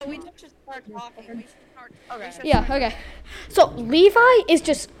should start talking. We should start. Okay. Yeah, okay. So, Levi is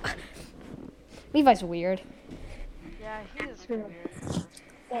just... Levi's weird. Yeah, he is weird.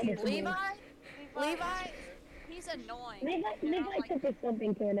 Levi, he's annoying. Levi took it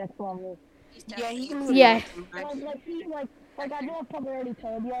something to the next level. Yeah, he definitely- can Yeah. Like I know I've probably already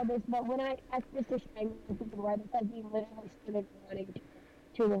told you all this, but when I switched to Shang, right, because he literally started running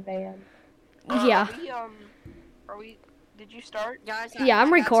to the van. Yeah. Are we? Did you start? Guys, Yeah,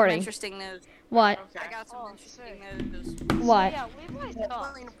 I'm I got recording. Some interesting news. What? I got some Oh, interesting sick. news. What? Yeah, Levi's We're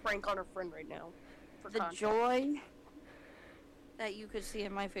tough. playing a prank on our friend right now. For The context. joy that you could see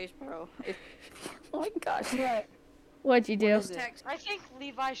in my face, bro. Oh my gosh. Right. What'd you do? This text. I think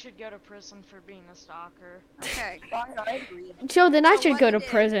Levi should go to prison for being a stalker. Okay. I agree. Joe, then I So should what go he to did-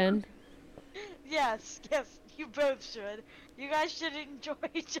 prison. Yes, you both should. You guys should enjoy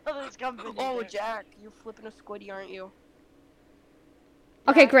each other's company. Oh, there. Jack, you're flipping a squiddy, aren't you?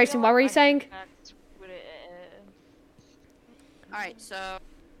 Okay, I Grayson, feel what were you like I saying? can connect with it. Alright, so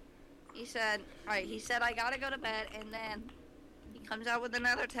he said I gotta go to bed, and then he comes out with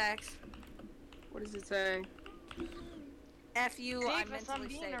another text. What does it say? F you, I'm Davis, I'm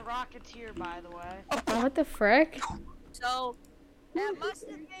mentally being safe. a rocketeer, by the way. What the frick? So that must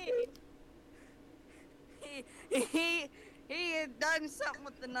have been he had done something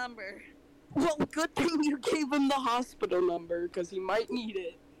with the number. Well, good thing you gave him the hospital number, because he might need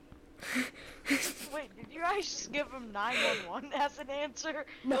it. Wait, did you guys just give him 911 as an answer?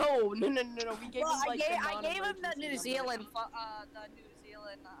 No. We gave Well, him, I like, gave him the non-emergency New number. Zealand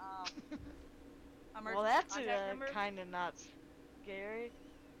Well, that's contact number. kind of not scary.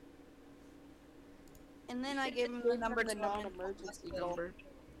 And then I gave him the number the to call in non-emergency hospital. number.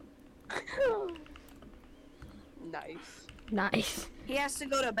 Nice. Nice. He has to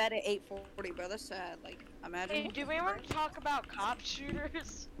go to bed at 8:40, bro. That's sad. Like, imagine. Hey, do we want to talk about cop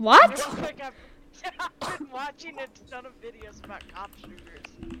shooters? What? Real quick, I've been watching a ton of videos about cop shooters.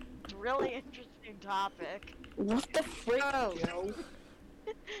 It's a really interesting topic. What the frick, Oh. Joe?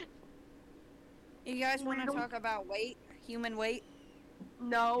 You guys want to talk about weight? Human weight?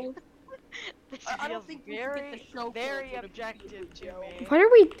 No. This I don't feels think we should get the show very closed with a objective to Joe. me. What are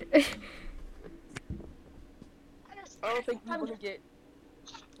we... I don't think we're gonna get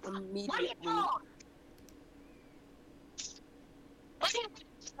immediately.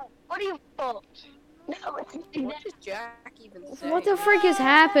 What do you want? No, What does Jack even say? What the frick is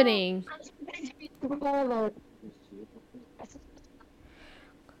happening?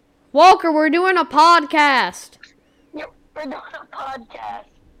 Walker, we're doing a podcast. We're doing a podcast.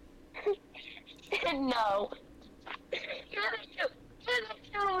 No. Give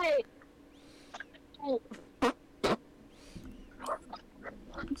it to me.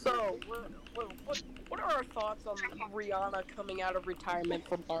 So, what are our thoughts on Rihanna coming out of retirement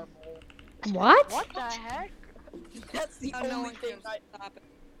from Marvel? What? What the heck? That's the Oh, no only one thing cares. Stop it.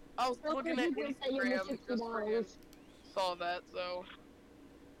 I was looking at Instagram just for him. Saw that, so.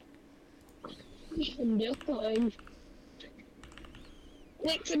 Fine.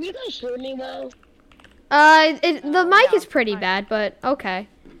 Wait, can you guys hear me though? The mic is pretty bad, but okay.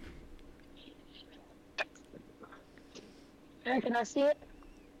 Can I see it?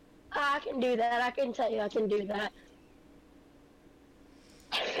 I can do that. I can tell you I can do that.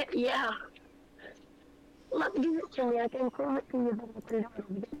 Yeah. Let me give it to me. I can prove it to you.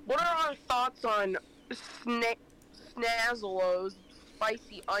 What are our thoughts on Snazzle's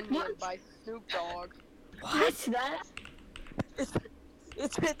Spicy Onion What? by Snoop Dogg? What's that?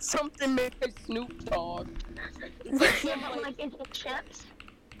 It's something made by Snoop Dogg. It's Like it's the chips?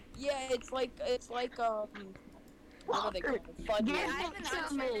 yeah, it's like what are they called? Fudge. Yeah, I have an Tell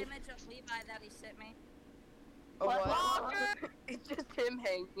unshot me. image of Levi that he sent me. Oh, what? Walker! It's just him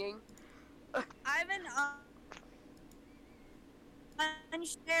hanging. I have an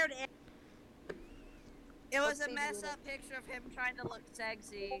unshared image. It was a mess up picture of him trying to look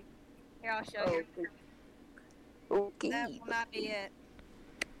sexy. Here, I'll show you. Okay. That will not be it.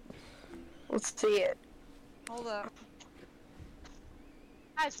 Let's see it. Hold up.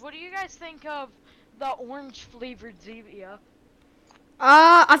 Guys, what do you guys think of the orange flavored Zevia?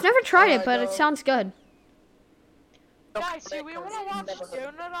 I've never tried it, but no. it sounds good. Guys, do we want to watch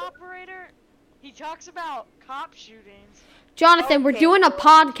Donut Operator? He talks about cop shootings. Jonathan, we're Okay, doing a well-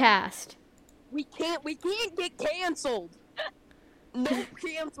 podcast. We can't get canceled. No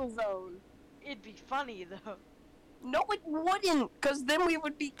cancel zone. It'd be funny though. No, it wouldn't, because then we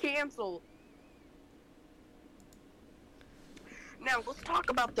would be canceled. Now, let's talk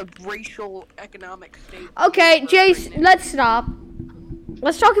about the racial economic state. Okay, we're Jace, in. let's stop.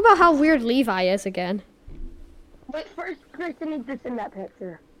 Let's talk about how weird Levi is again. Wait, first, Kristen needs to send that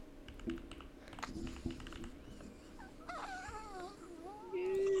picture.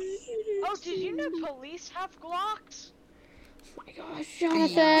 Bro, did you know police have Glocks? Oh my gosh, Jonathan.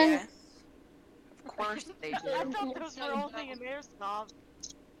 Yes. Of course they I do. thought those were only in airsoft.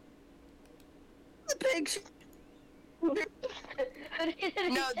 The pig.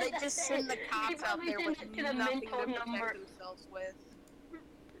 No, they just send the cops out there with nothing to protect themselves with.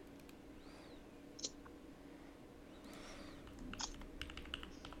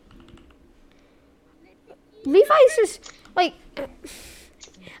 Levi's just like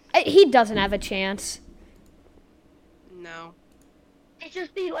he doesn't have a chance. No. It's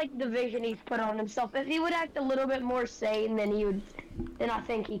just the division he's put on himself. If he would act a little bit more sane, then I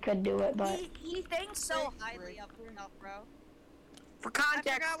think he could do it. But He thinks so highly of himself, bro. For I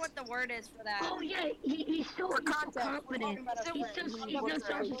context, forgot what the word is for that. oh yeah, he's so for context, we're confident. talking about a He's friend so who he's looks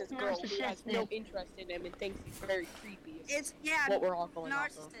so like this girl who has no narcissistic. interest in him and thinks he's very creepy. It's yeah, What we're all going off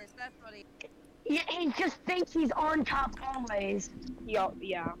of. narcissist. That's what he. Yeah, he just thinks he's on top always. Yeah,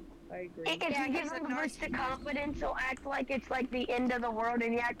 I agree. If Yeah, you he's give a him a boost of narcissist. confidence, he'll act like it's like the end of the world,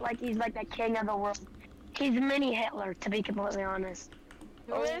 and he act like he's like the king of the world. He's mini Hitler, to be completely honest.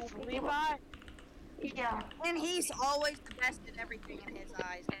 Who is Levi? Yeah, And he's always the best at everything in his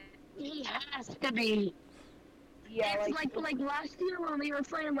eyes. he has to be. Yeah, It's like last year when we were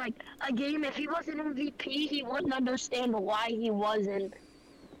playing like a game. If he wasn't MVP, he wouldn't understand why he wasn't.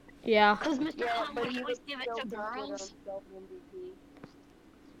 Yeah. Cause Mr. yeah, Khan but would he always would give it still to consider girls. himself MVP.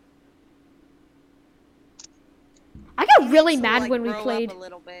 I got really To, mad like, when we grow up played. a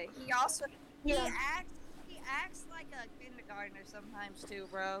little bit. He also he Yeah. acts like a kindergartner sometimes too,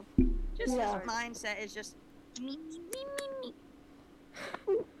 bro. Just Yeah. his mindset is just me.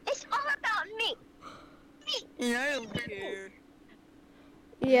 It's all about me. And I don't care.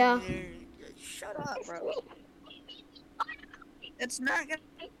 Yeah. Shut up, bro. It's not gonna.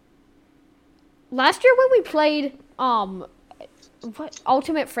 Last year when we played what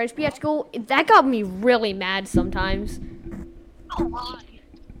Ultimate Frisbee at school, that got me really mad sometimes.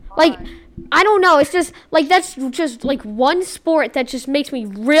 Like, I don't know, it's just like that's just like one sport that just makes me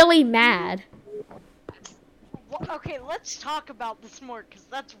really mad. Well, okay, let's talk about this more, because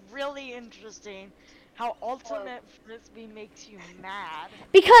that's really interesting. How Ultimate Frisbee makes you mad.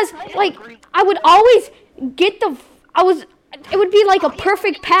 Because like I would always get it would be like a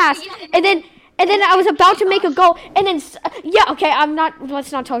perfect pass, and then I was about to make a goal, and then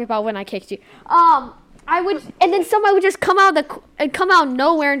let's not talk about when I kicked you. And then someone would just come out of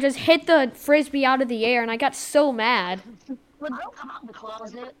nowhere and just hit the frisbee out of the air, and I got so mad. Would they come out the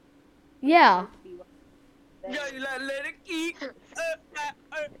closet? Yeah. Let it eat.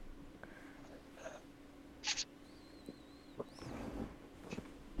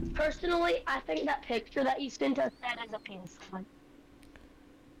 Personally, I think that picture that you sent us that is a PS5.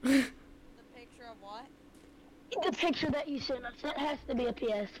 The picture of what? The picture that you sent us, that has to be a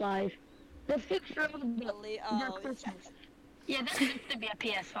PS5. The picture of the Oh, Christmas. Yeah, that has to be a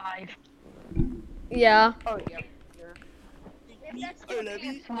PS5. Yeah. Oh yeah. Sure. If that's not a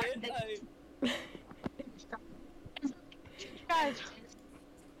PS5, then Guys,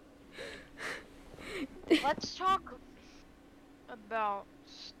 let's talk about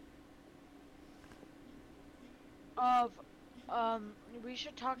we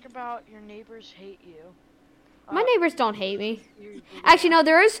should talk about your neighbors hate you. My neighbors don't hate me. Actually, no,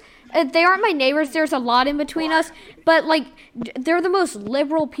 they aren't my neighbors. There's a lot in between us, but like they're the most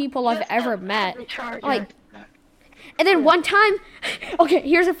liberal people I've ever met. Like, and then one time, okay,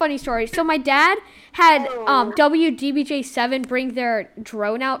 here's a funny story. So my dad had WDBJ7 bring their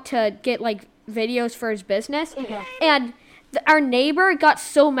drone out to get like videos for his business, and our neighbor got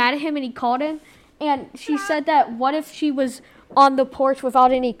so mad at him, and he called him, and she said that what if she was on the porch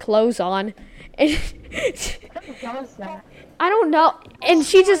without any clothes on? And I don't know. And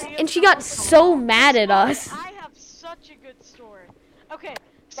she got so mad at us. I have such a good story. Okay,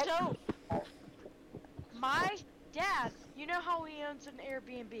 so my dad, you know how he owns an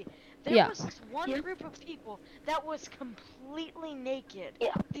Airbnb? There was this one group of people that was completely naked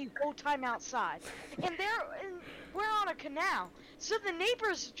the whole time outside. And we're on a canal. So the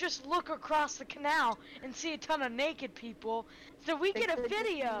neighbors just look across the canal and see a ton of naked people. So we get a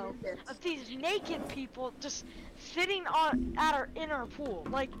video of these naked people just sitting in our pool.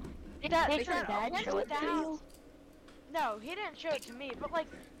 Like, that went to the house. No, he didn't show it to me, but like,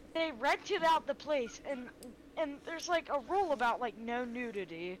 they rented out the place, and there's like a rule about like no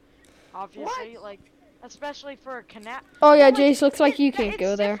nudity, obviously, like especially for a canal. Oh yeah, Well, like, Jace, looks like you can't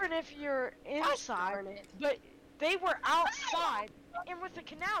go there. It's different if you're inside, but they were outside, and with the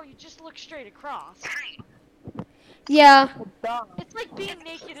canal, you just look straight across. Yeah. It's like being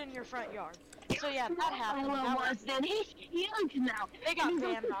naked in your front yard. So yeah, that happened. Milo That was then. He's huge now. They got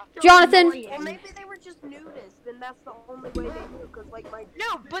banned off. Jonathan. Well, maybe they were just nudists, and that's the only way they knew. Cause like my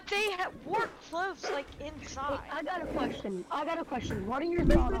No, but they wore clothes like inside. I got a question. What are your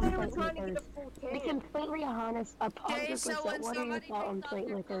thoughts maybe on they were plate trying to get lickers? a full To be tan. completely honest, Okay, so 100%, when what are your somebody thoughts on takes off plate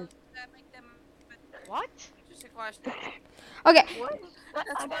their lickers? clothes, does that make them What? just a question? Okay. What?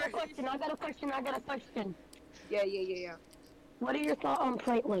 I got a question. Yeah. What are your thoughts on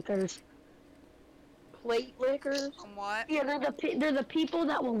plate lickers? Plate lickers. On what? Yeah, they're the people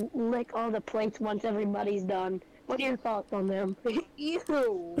that will lick all the plates once everybody's done. What are your thoughts on them?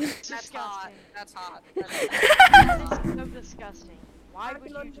 Ew. That's hot. That's hot. That is so disgusting. Why I would can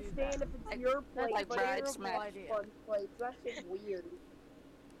you do understand that? if it's your plate, like but fried it's smash. fun plates. That's just weird.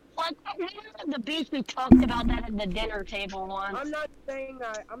 Like, at the beach, we talked about that at the dinner table once. I'm not saying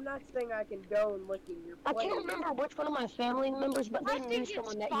I condone licking your I plate. can't remember which one of my family members, but they I knew think it's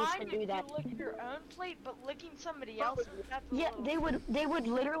someone that used fine to if do that. you lick your own plate, but licking somebody else's, that's a Yeah, little... they would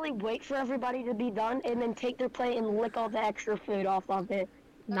literally wait for everybody to be done and then take their plate and lick all the extra food off of it.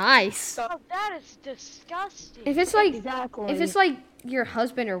 Nice. Oh, that is disgusting. If it's like Exactly. your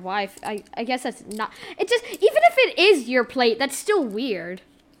husband or wife, I guess that's not. It just even if it is your plate, that's still weird.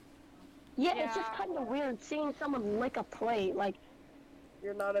 Yeah, it's just Yeah. kind of weird seeing someone lick a plate. Like,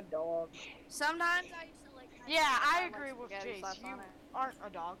 You're not a dog. Sometimes I used to like. Yeah, I agree with Jace. You aren't a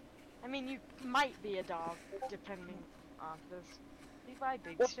dog. I mean, you might be a dog, depending on this. Levi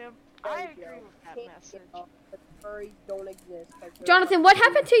Bigstone. I agree with that message. Furries don't exist. Jonathan, what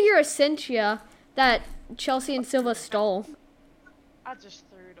happened to your Essentia that Chelsea and Silva stole? I just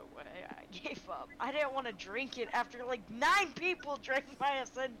threw it away. I gave up. I didn't want to drink it after like 9 people drank my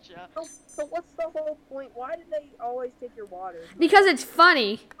Essentia. So what's the whole point? Why did they always take your water? Because it's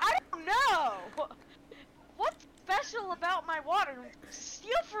funny. I don't know. What's special about my water?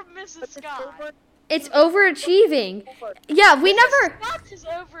 Steal from Mrs. Scott. It's overachieving. Yeah, we never. Scott is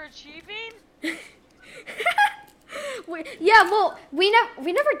overachieving.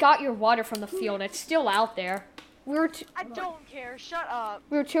 We never got your water from the field. It's still out there. We were I don't care. Shut up.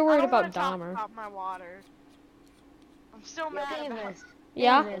 too worried I don't about wanna talk Dahmer. about my water. I'm still mad about Davis,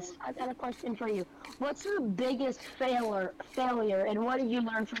 Yeah. Davis, I got a question for you. What's your biggest failure, and what did you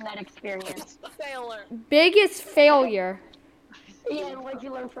learn from that experience? Sailor. Biggest failure. Yeah, and what did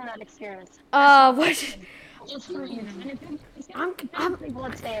you learn from that experience? What? Just for you. I'm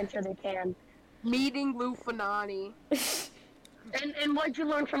Let's answer they can. Meeting Lou Finani. And what did you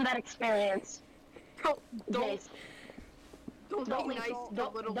learn from that experience? Don't Jace? be nice to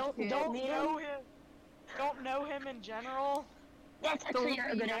little kids. don't meet know him. him. Don't know him in general. That's actually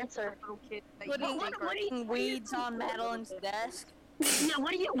a good answer. Little kids that What you do you- think what are- do you- Weeds on Madeline's desk. Yeah,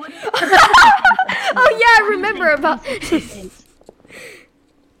 what do you? Oh yeah, I remember about.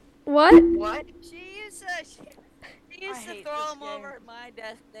 What? What? She used to hate throw this them game. over at my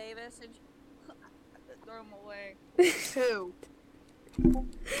desk, Davis, and throw them away. Who? Oh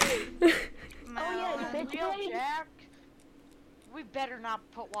yeah, Madeline. bitch Real blade. Jack. We better not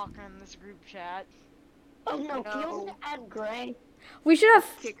put Walker in this group chat. Oh no, can you No. also add Gray? We should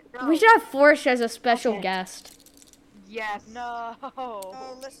have Forrest as a special Okay. guest. Yes. No.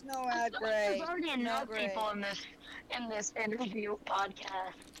 Oh, let's know add Gray. There's already No enough Gray. people in this interview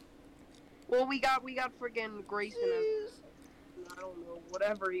podcast. Well, we got friggin' Grayson as, I don't know,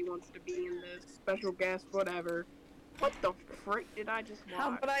 whatever he wants to be in this special guest, whatever. What the frick did I just How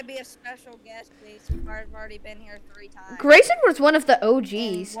watch? would I be a special guest, please? I've already been here 3 times. Grayson was one of the And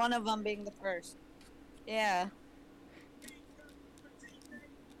OGs. one of them being the first. Yeah.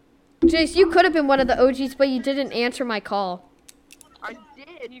 Jace, you could have been one of the OGs, but you didn't answer my call. I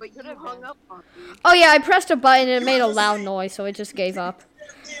did, but you hung up on me. Oh yeah, I pressed a button and it made a loud noise, so it just gave up.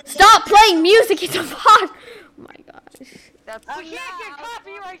 Stop playing music! It's a pod. Oh my gosh. That's We can't get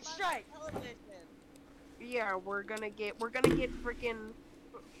copyright strike. yeah. We're gonna get friggin'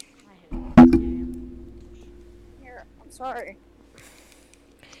 I hate this game. Here, I'm sorry.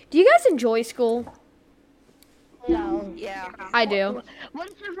 Do you guys enjoy school? No. Yeah. I do.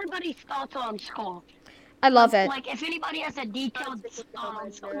 What's everybody's thoughts on school? I love it. Like, if anybody has a detailed thought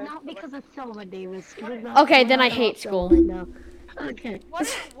on school, not because of Silva Davis. Okay, then I hate school. Right now. Okay.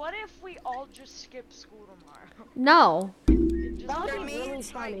 What if we all just skip school tomorrow? No. Just That For would me, be really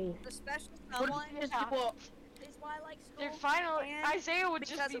it's like funny. the special someone is why I like school. They're finally and Isaiah would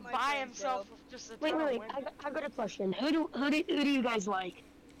just because be of my by friends, himself though. with just a Wait. ton of women. I got a question. Who do you guys like? No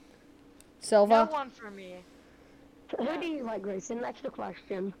Silva. one for me. Who do you like, Grayson? That's the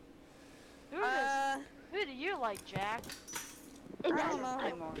question. Who do you like, Jack? I don't know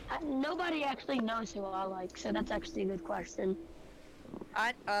anymore. Nobody actually knows who I like, so that's actually a good question.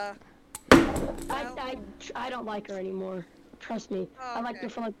 I I don't like her anymore. Trust me. Oh, I liked her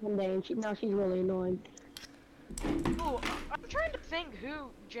okay. for like 1 day, and now she's really annoying. Ooh, I'm trying to think who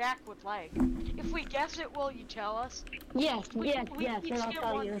Jack would like. If we guess it, will you tell us? Yes, We yes, each and I'll get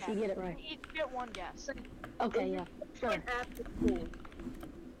tell one you if you guess. get it right. We each get one guess. Okay, yeah, sure. After school.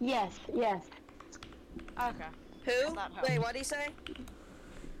 Yes, yes. Okay. Who? That helps. Wait, what'd he say?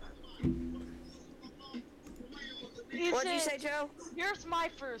 What'd you say, Joe? Here's my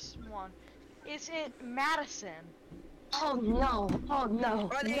first one. Is it Madison? Oh no, oh no,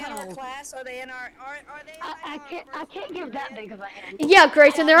 Are they in our no. class? Are they in our? Are they? I can't give that big of a hint. Yeah,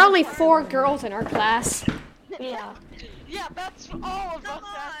 Grayson, there are only 4 girls in our class. Yeah. Yeah, that's all of Come us.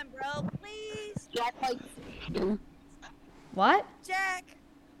 on, bro, please, Jack like What? Jack.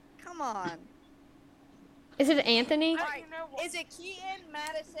 Come on. Is it Anthony? I Alright, don't know what- is it Keaton,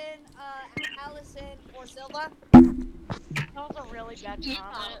 Madison, Allison, or Silva? That was a really bad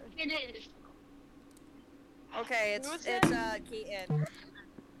comment. It is. Okay, Who was it's it? Keaton.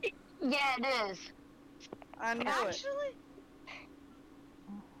 Yeah, it is. I knew it. Actually,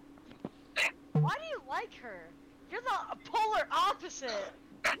 why do you like her? You're the polar opposite.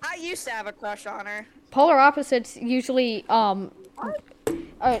 I used to have a crush on her. Polar opposites usually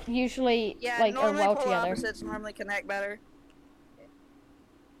usually Yeah, like are normally well polar together. opposites normally connect better.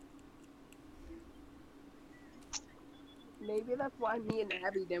 maybe that's why me and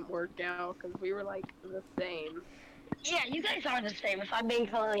Abby didn't work out, because we were like the same. Yeah, you guys are the same, if I'm being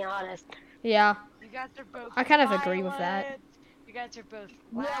completely honest. Yeah. You guys are both. I kind of agree with that. violent. You guys are both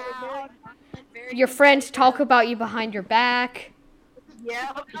Yeah, we're loud. very Your friends talk about you behind your back.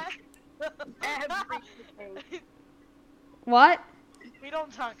 Yeah. Everything. What? We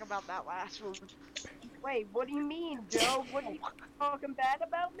don't talk about that last one. Wait, what do you mean, Joe? What are you talking bad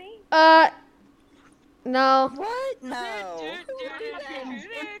about me? No. What? No.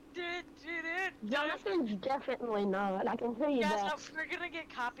 Jonathan's definitely not, I can tell you Yeah, that. so we're gonna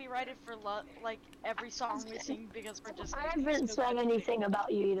get copyrighted for like every song we sing because we're just. I haven't said anything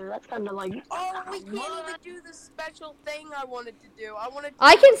about you either, that's kind of like... Oh, we can't even do the special thing I wanted to do. I wanted to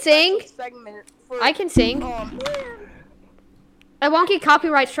I do can a special sing. segment for, I can sing. man. I won't get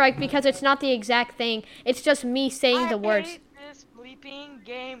copyright strike because it's not the exact thing. It's just me saying the words. I hate this bleeping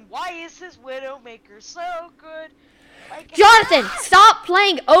game. Why is this Widowmaker so good? Like, Jonathan, stop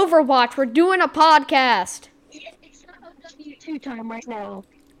playing Overwatch. We're doing a podcast. It's not W2 time right now.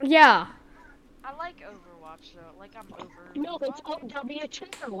 Yeah. I like Overwatch though. Like I'm over. No, it's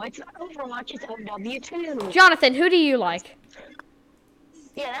OW2. It's not Overwatch, it's OW2. Jonathan, who do you like?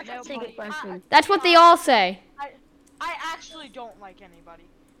 Yeah, that's a Nobody. good question. That's what they all say. I actually don't like anybody.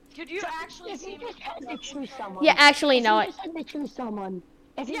 Could you actually If see you me? just had to choose someone. Yeah, actually, If no. you just had to choose someone.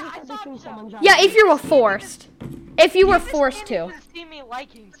 If you Yeah, just I had to thought choose so. someone, Yeah, Jonathan. if you were forced. If you were just forced can't to. even see me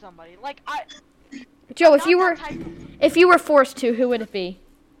liking somebody. Like I. Joe, if not you that were type of- if you were forced to, who would it be?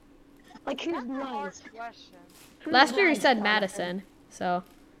 Like, who's That's a hard nice? question. Who's Last year you nice, said Jonathan? Madison. So,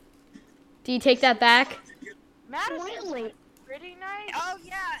 do you take that back? Madison's Really? pretty nice. Oh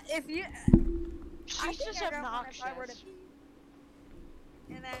yeah, if you. She's just obnoxious.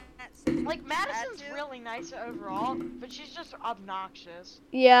 And that's Like Madison's That too? really nice overall, but she's just obnoxious.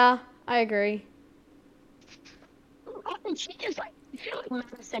 Yeah, I agree. And she just like, I feel like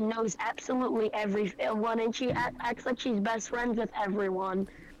Madison knows absolutely everyone, and she acts like she's best friends with everyone.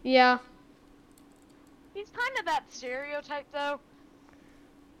 Yeah. He's kind of that stereotype though,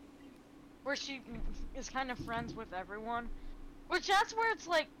 where she is kind of friends with everyone, which that's where it's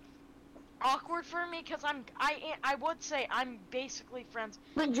like awkward for me because I would say I'm basically friends.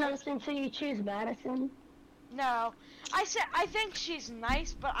 But Justin, so you choose Madison? No, I think she's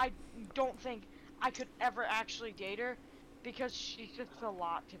nice, but I don't think I could ever actually date her because she's just a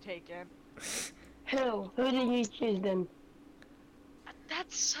lot to take in. Who? Who did you choose then?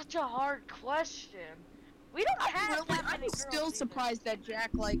 That's such a hard question. We don't have that many I'm girls still either. surprised that Jack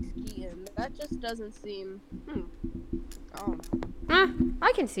likes Keaton. That just doesn't seem. Oh.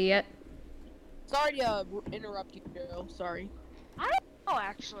 I can see it. Sorry to interrupt you, Joe. Sorry. I don't know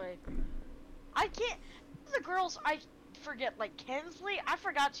actually. I can't. The girls I forget like Kensley. I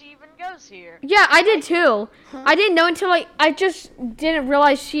forgot she even goes here. Yeah, I did too. I didn't know until I just didn't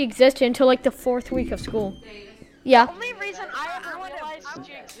realize she existed until like the 4th week of school. Yeah. The only reason I realized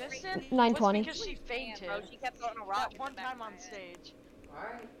she existed 9:20. was because she fainted bro, she kept throwing a rock that one time on stage.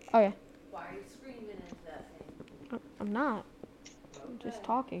 Okay. Why are you screaming at that thing? I'm not. I'm just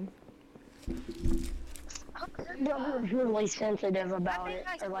talking. They're really sensitive about think it,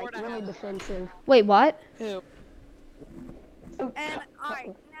 I or like scored a really hat. defensive. Wait, what? Who? And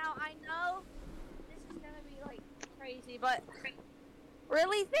alright, now I know this is gonna be like crazy, but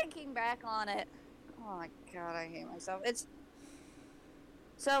really thinking back on it. Oh my god, I hate myself.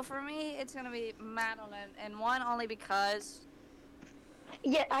 So for me, it's gonna be Madeline, and one only because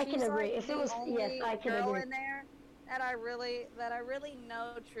Yeah, I can she's agree. like If it the was, yes, only I can girl agree. in there that I really know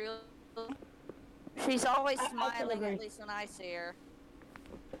truly. She's always I can smiling, agree. at least when I see her.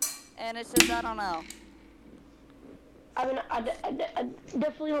 And it's just, I don't know. I mean, I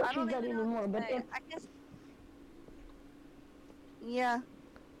definitely don't I don't choose that even know anymore. what to But say. if I guess. Yeah.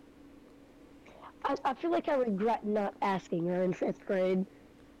 I feel like I regret not asking her in 5th grade.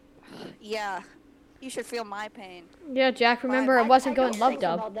 Yeah. You should feel my pain. Yeah, Jack, remember it wasn't going love think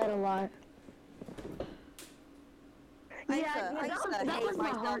dub. about that a lot. I Yeah, used to that hate was my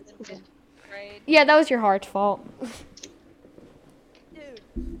myself heart. in 5th grade. Yeah, that was your heart's fault. Dude.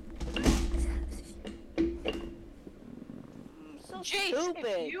 So Jace, stupid.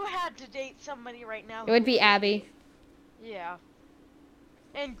 if you had to date somebody right now, It would be who Abby. Yeah.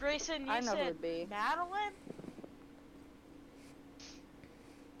 And Grayson, you I know who said it'd be. Madeline?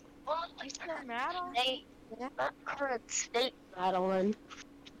 Well, You said Madeline? state, not current state, Madeline.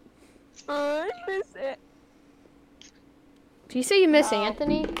 I miss it. Do you say you miss No.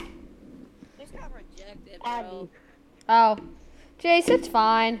 Anthony? Just got rejected, bro. Abby. Oh. Jace, it's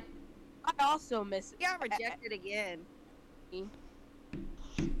fine. I also miss He got rejected again.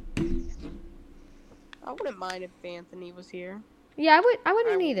 I wouldn't mind if Anthony was here. Yeah, I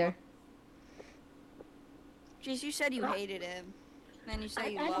wouldn't I either. Jeez, you said you hated him. And then you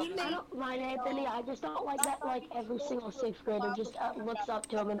say you I love him. don't mind Anthony. I just don't like that. Like every single 6th grader just looks up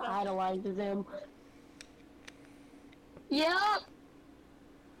to him and idolizes him. Yeah.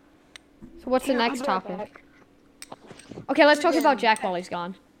 So what's the Here, next I'll be right topic? back. Okay, let's talk about Jack while he's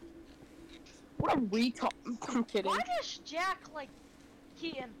gone. What a retard. I'm kidding. Why does Jack like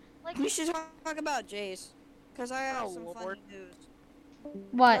Keaton? Like, We should talk about Jace. Because I have Oh, some Lord. funny news.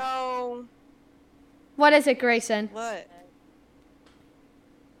 What? No. What is it, Grayson? What?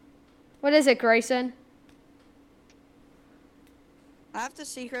 What is it, Grayson? I have to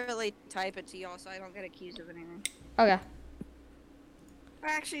secretly type it to y'all so I don't get accused of anything. Okay. Or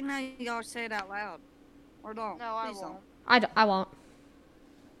actually, no, y'all say it out loud. Or don't. no, I Please don't. won't. I won't.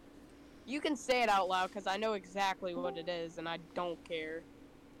 You can say it out loud because I know exactly what it is and I don't care.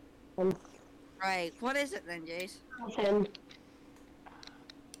 Right. What is it then, Jace?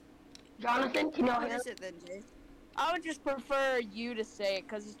 Jonathan, you know What him? is it then, Jace? I would just prefer you to say it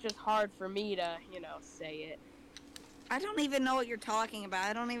because it's just hard for me to, say it. I don't even know what you're talking about.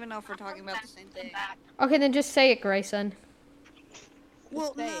 I don't even know if we're talking about the same thing. Okay, then just say it, Grayson.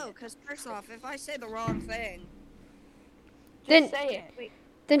 Well, say no, it. because first off, if I say the wrong thing, Just Then- say it.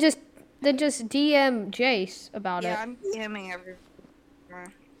 Then just DM Jace about yeah, it. I'm DMing everywhere.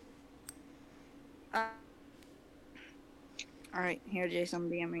 Alright, here, Jace, I'm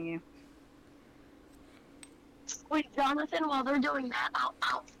DMing you. Wait, Jonathan, while they're doing that,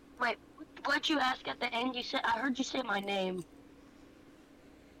 wait, what you ask at the end? I heard you say my name.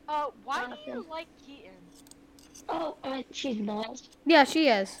 Why do you Jonathan. like Keaton? Oh, she's nice. Yeah, she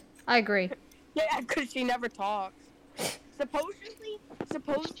is. I agree. Yeah, because she never talks.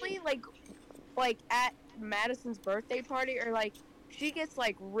 Supposedly, like at Madison's birthday party, or like she gets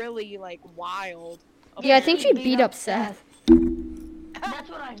like really like wild. Yeah, I think she beat up Seth. That's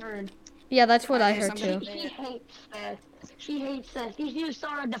what I heard. Yeah, that's what I Okay, heard somebody- too. She hates Seth. She hates Seth. You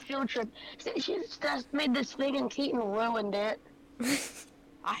saw her at the field trip. Seth made this thing and Keaton ruined it.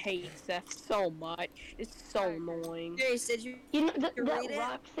 I hate Seth so much. It's so annoying. Jace, did you? You know You that read it?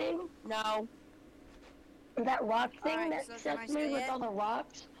 rock thing? No. That rock thing Alright, that so can Seth I made say with it? all the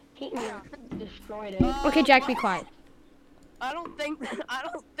rocks? Keaton destroyed it. Okay, Jack, be quiet. I don't think. No.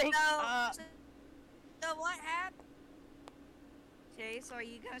 So what happened? Jace, are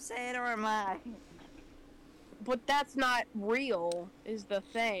you gonna say it or am I? But that's not real. Is the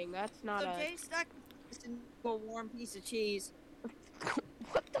thing. That's not So a. Jace stuck into a warm piece of cheese.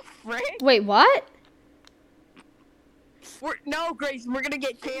 What the frick? Wait, what? No, Grayson, we're gonna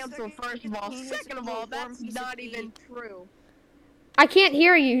get He's canceled. stuck First of all, into second of a all, warm that's piece of not cheese. even true. I can't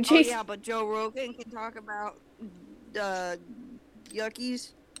hear you, Oh Jace. yeah, but Joe Rogan can talk about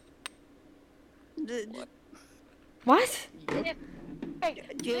yuckies. What? Hey,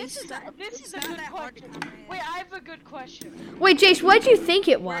 Jace, this is a it's not good that hard to question. comprehend. Wait, I have a good question. Wait, Jace, what did you think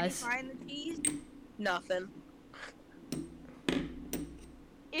it Where do you was? find the cheese? Nothing.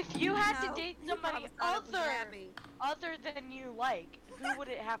 If you had No, to date you somebody probably thought it was Abby. other than you like, who would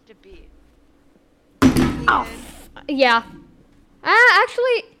it have to be? Oh, yeah.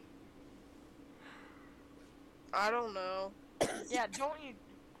 Actually, I don't know. Yeah, don't you?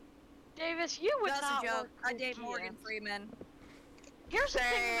 Davis, you would That's not a joke. work I with date Keaton. Morgan Freeman. Here's the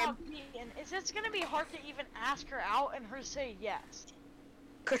thing about Ian, is it's gonna be hard to even ask her out and her say yes.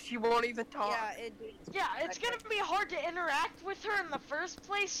 Cause she won't even talk. Yeah, it's gonna be hard to interact with her in the first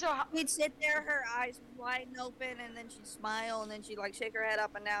place, so We'd sit there, her eyes wide open, and then she'd smile, and then she'd like shake her head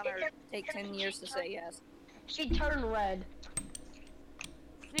up and down, or take 10 years to say yes. She turned red.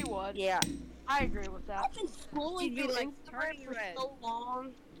 she would. Yeah. I agree with that. I've been scrolling She'd be through like, Instagram turning for red. so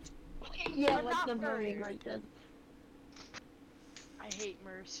long. Yeah, But like not the very. voting right then. I hate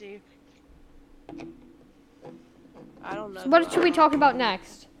Mercy. I don't know. What should we talk about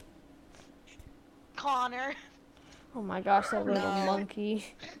next? Connor. Oh my gosh, that little No. monkey.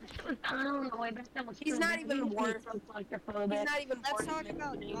 I don't know. He's not even worth. He's not even Let's worth talk it.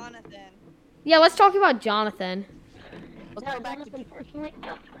 about Jonathan. Yeah, let's talk about Jonathan. Let's No, go back to Jonathan, personally,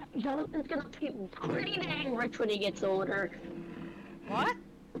 Jonathan's gonna be pretty dang rich when he gets older. What?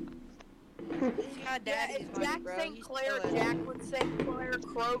 He's got Yeah, daddy's if money, Jack bro. St. He's Clair, still a- Jacqueline St. Clair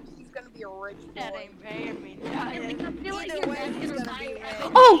croaks, he's gonna be a rich That boy. ain't paying me. I feel like Either your way, dad's he's gonna gonna be die.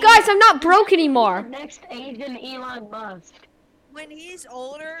 rich. Oh, guys, I'm not broke anymore. Next Asian Elon Musk. When he's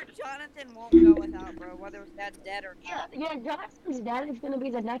older, Jonathan won't go without, bro, whether his dad's dead or Yeah, not. yeah, Jonathan's dad is gonna be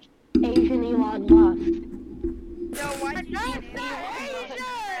the next Asian Elon Musk. Yo, why'd you Not say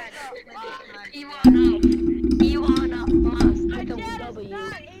that Elon Musk. My With a dad is W.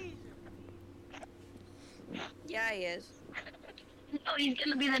 not Asian. Yeah, he is. No, he's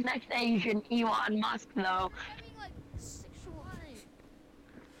gonna be the next Asian Elon Musk, though.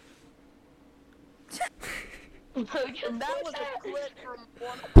 And that was a clip from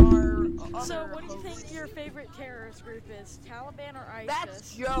one of our So, other what do you hosts. think your favorite terrorist group is? Taliban or ISIS?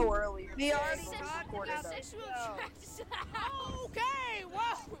 That's Joe earlier. We already today. talked Recorded about that. this show. Okay,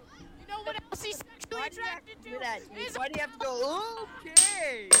 whoa. You know what else he's sexually Why do you have attracted to do that, to? dude? Is Why do you have to go,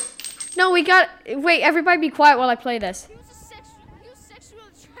 okay? No, we got. Wait, everybody be quiet while I play this. he was sexually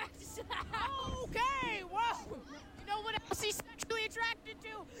attracted to Okay, whoa. You know what else he's sexually attracted to?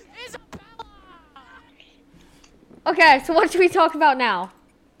 Isabella. Okay, so what should we talk about now?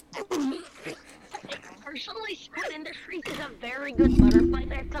 Personally, Squid Industries is a very good butterfly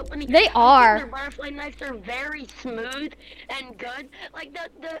knife company. They I think are. Their butterfly knives are very smooth and good. Like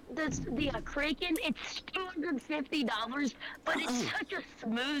the Kraken, it's $250, but it's such a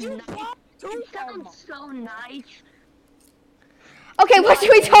smooth knife. It sounds so nice. Okay, what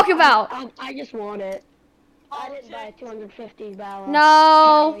should we talk about? I just want it. I didn't buy a $250 ballot.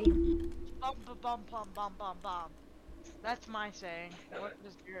 No. Bum bum bum bum bum bum bum. That's my saying. What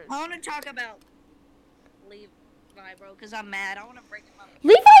is yours? I want to talk about Levi, bro, because I'm mad. I want to break him up.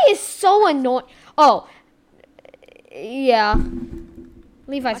 Levi is so annoying. Oh. Yeah.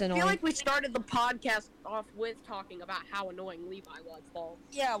 Levi's I annoying. feel like we started the podcast off with talking about how annoying Levi was, though.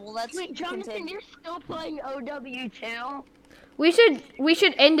 Yeah, well, let's Wait, Jonathan, continue. you're still playing OW2? We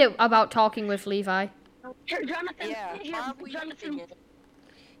should end it about talking with Levi. Here, Jonathan, Yeah, here, Probably Jonathan, did.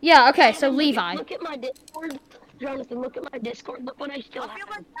 Yeah, okay, so Jonathan, Levi. Look at my Discord. Jonathan, look at my Discord. Look what I still I feel have.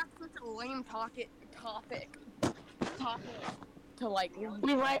 like that's such a lame topic to like.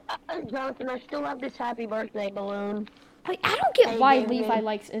 Levi, Jonathan, I still have this happy birthday balloon. Wait, I don't get why Hey, Levi David.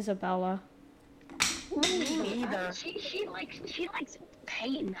 likes Isabella. Me neither. She likes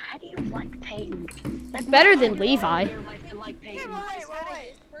Peyton. How do you like Peyton? That's Better not than how Levi. you like Peyton.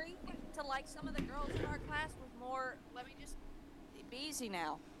 History to like some of the girls in our class with more. Let me just be easy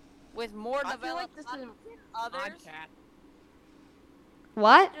now. With more I feel like developed this is others. podcast.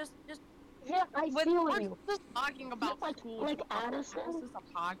 What? Just Yeah, I But feel we're you. just talking about Like- school. like stuff. Addison? This is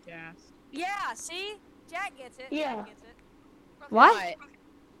a podcast. yeah. See, Jack gets it. Yeah. Jack gets it. What?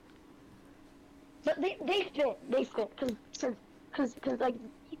 But they fit, cause like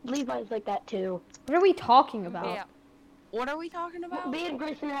Levi's like that too. What are we talking about? Yeah. What are we talking about? Me and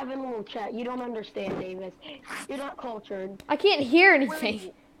Grayson having a little chat. You don't understand, Davis. You're not cultured. I can't hear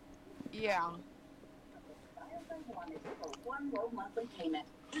anything. Yeah.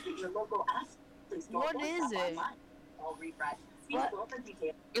 What is it?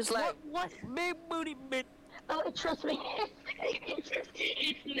 It's like What big booty bitch? Oh, trust me.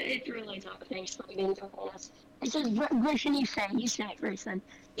 it's really tough. Thanks for being so honest. It says, Grayson, you say it, Grayson.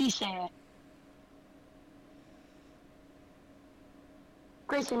 You say it.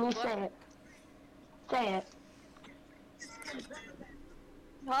 Grayson, you say it. Say it.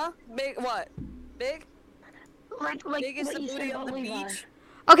 huh? Big what? Big? Like Big is what the you said booty on about the Levi. beach.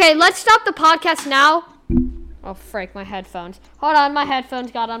 Okay, let's stop the podcast now. Oh, frick, my headphones. Hold on, my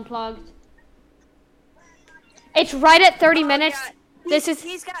headphones got unplugged. It's right at 30 minutes. Yeah. This is...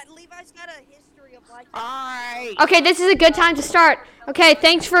 Levi's got a history of Alright. Okay, this is a good time to start. Okay,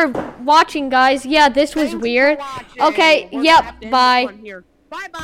 thanks for watching, guys. Yeah, this was weird. Okay, yep, bye. Bye bye.